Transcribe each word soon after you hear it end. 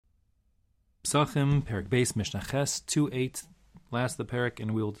Pesachim, Perek Beis, Mishnah Ches, 2:8, last of the Perek,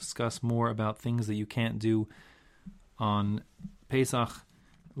 and we will discuss more about things that you can't do on Pesach,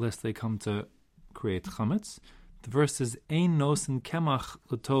 lest they come to create chametz. The verse is, Ein nosen kemach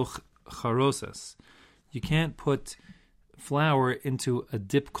l'toch charoses. You can't put flour into a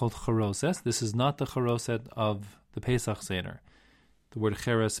dip called charoses. This is not the charoset of the Pesach Seder. The word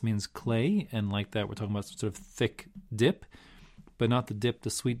cheres means clay, and like that we're talking about some sort of thick dip, but not the dip, the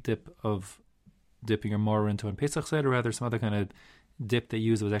sweet dip of dipping your mortar into in Pesach Seder, rather some other kind of dip they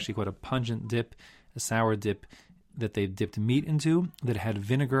used. It was actually quite a pungent dip, a sour dip that they dipped meat into that had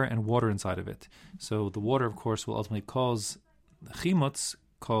vinegar and water inside of it. So the water, of course, will ultimately cause chimutz,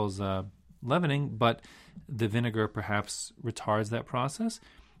 cause leavening, but the vinegar perhaps retards that process.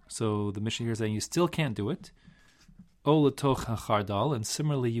 So the Mishnah here is saying you still can't do it. O l'toch hachardal, and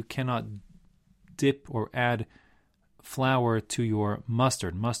similarly you cannot dip or add flour to your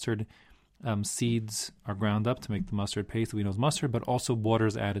mustard. Mustard seeds are ground up to make the mustard paste that we know as mustard, but also water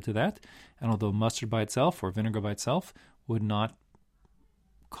is added to that. And although mustard by itself or vinegar by itself would not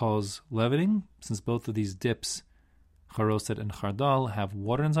cause leavening, since both of these dips, charoset and chardal, have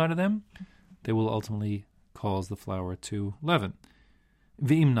water inside of them, they will ultimately cause the flour to leaven.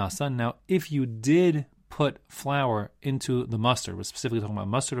 V'im nasa, now if you did put flour into the mustard, we're specifically talking about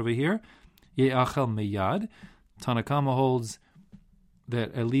mustard over here, ye'achel meyad, Tanna Kama holds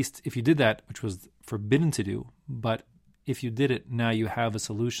that at least if you did that, which was forbidden to do, but if you did it, now you have a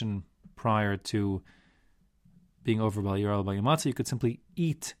solution prior to being over by Yoral by Matzah, you could simply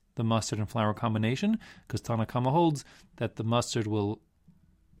eat the mustard and flour combination, because Tanna Kama holds that the mustard will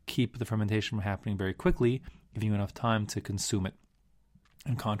keep the fermentation from happening very quickly, giving you enough time to consume it.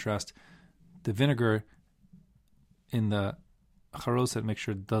 In contrast, the vinegar in the charoset, make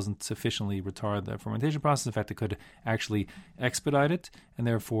sure it doesn't sufficiently retard the fermentation process. In fact, it could actually expedite it, and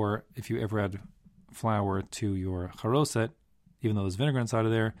therefore, if you ever add flour to your charoset, even though there's vinegar inside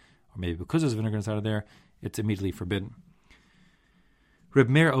of there, or maybe because there's vinegar inside of there, it's immediately forbidden. Reb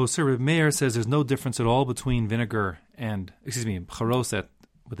Meir says there's no difference at all between charoset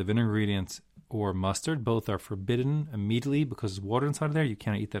with the vinegar ingredients or mustard. Both are forbidden immediately because there's water inside of there. You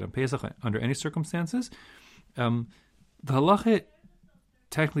can't eat that on Pesach under any circumstances. The halacha,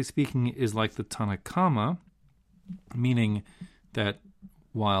 technically speaking, is like the Tanna Kama, meaning that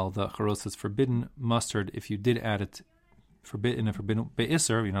while the charoset is forbidden, mustard, if you did add it in a forbidden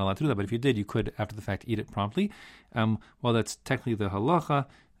be'isser, you're not allowed to do that, but if you did, you could, after the fact, eat it promptly. While that's technically the halacha,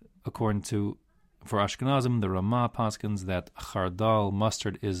 according to, for Ashkenazim, the Ramah paskins that chardal,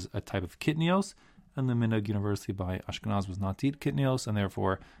 mustard, is a type of kitnios, and the Minhag University by Ashkenaz was not to eat kitnios, and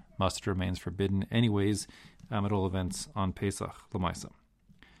therefore mustard remains forbidden anyways, at all events on Pesach L'maisa.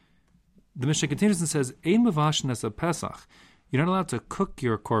 The Mishnah continues and says, Ein mevashin es a Pesach. You're not allowed to cook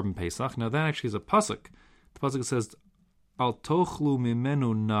your korban Pesach. Now that actually is a pasuk. The pasuk says, Al tochlu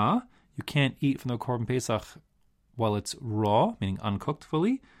mimenu na. You can't eat from the korban Pesach while it's raw, meaning uncooked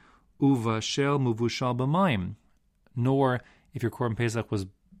fully. Uva shel muvushal b'mayim. Nor if your korban Pesach was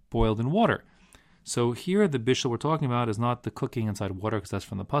boiled in water. So here the bishul we're talking about is not the cooking inside water, because that's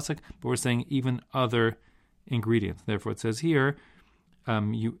from the pasuk, but we're saying even other ingredients. Therefore, it says here,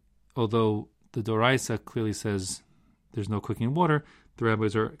 although the Doraisa clearly says there's no cooking in water, the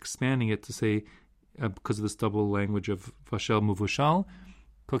rabbis are expanding it to say, because of this double language of vashel muvushal,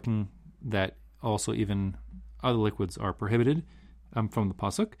 cooking, that also even other liquids are prohibited from the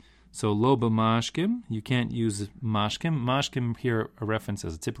pasuk. So lo b'mashkim, you can't use mashkim. Mashkim here, a reference,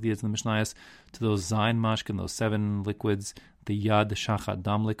 as it typically is in the Mishnayos, to those zayin mashkim, those 7 liquids, the yad, the shachat,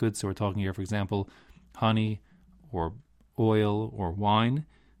 dam liquids. So we're talking here, for example, honey or oil or wine.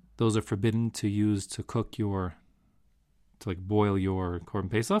 Those are forbidden to use to cook to boil your korban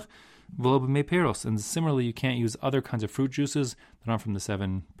Pesach. V'lo b'mei peros, and similarly, you can't use other kinds of fruit juices that aren't from the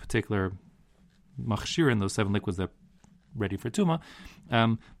 7 particular machshirin, those 7 liquids that ready for tuma,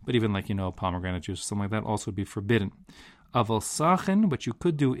 but even pomegranate juice or something like that also would be forbidden. Aval sachin, what you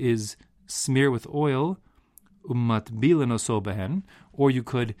could do is smear with oil, umatbilen oso behen, or you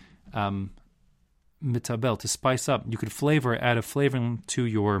could mitabel, to spice up. You could add a flavoring to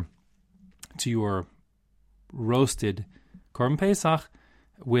your roasted korban Pesach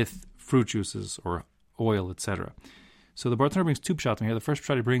with fruit juices or oil, etc. So the Bartanur brings 2 pshatim here. The first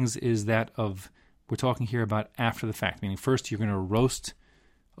pshat he brings is that of, we're talking here about after the fact, meaning first you're going to roast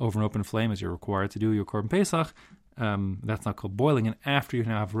over an open flame as you're required to do your korban Pesach. That's not called boiling. And after you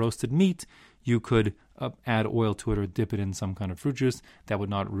now have roasted meat, you could add oil to it or dip it in some kind of fruit juice. That would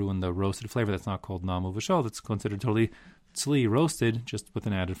not ruin the roasted flavor. That's not called namu v'shal. That's considered totally tzli, roasted, just with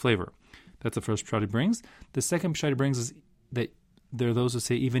an added flavor. That's the first pshat he brings. The second pshat he brings is that there are those who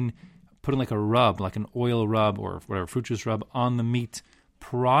say even putting like a rub, like an oil rub or whatever, fruit juice rub on the meat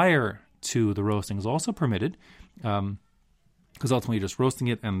prior to the roasting is also permitted, because ultimately you're just roasting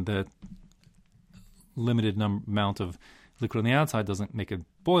it, and the limited amount of liquid on the outside doesn't make it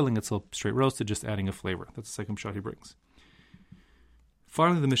boiling. It's still straight roasted, just adding a flavor. That's the second shot he brings.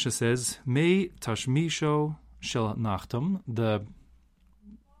 Finally, the Mishnah says, "Mei tashmisho shel nachtum," the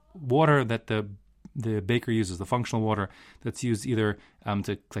water that the baker uses, the functional water that's used either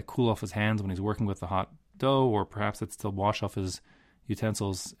to like cool off his hands when he's working with the hot dough, or perhaps it's to wash off his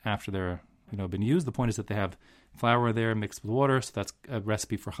utensils after they're been used. The point is that they have flour there mixed with water, so that's a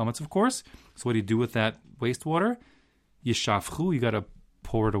recipe for chametz, of course. So what do you do with that wastewater? Yishafchu, you got to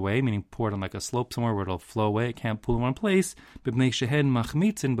pour it away, meaning pour it on like a slope somewhere where it'll flow away. It can't pool in one place.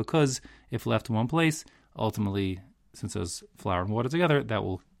 Because if left in one place, ultimately, since there's flour and water together, that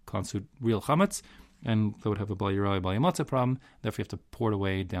will constitute real chametz, and that would have a bal yirai, bal yamatzah problem. Therefore, you have to pour it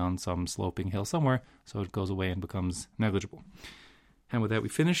away down some sloping hill somewhere, so it goes away and becomes negligible. And with that, we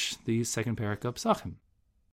finish the second parak of Pesachim.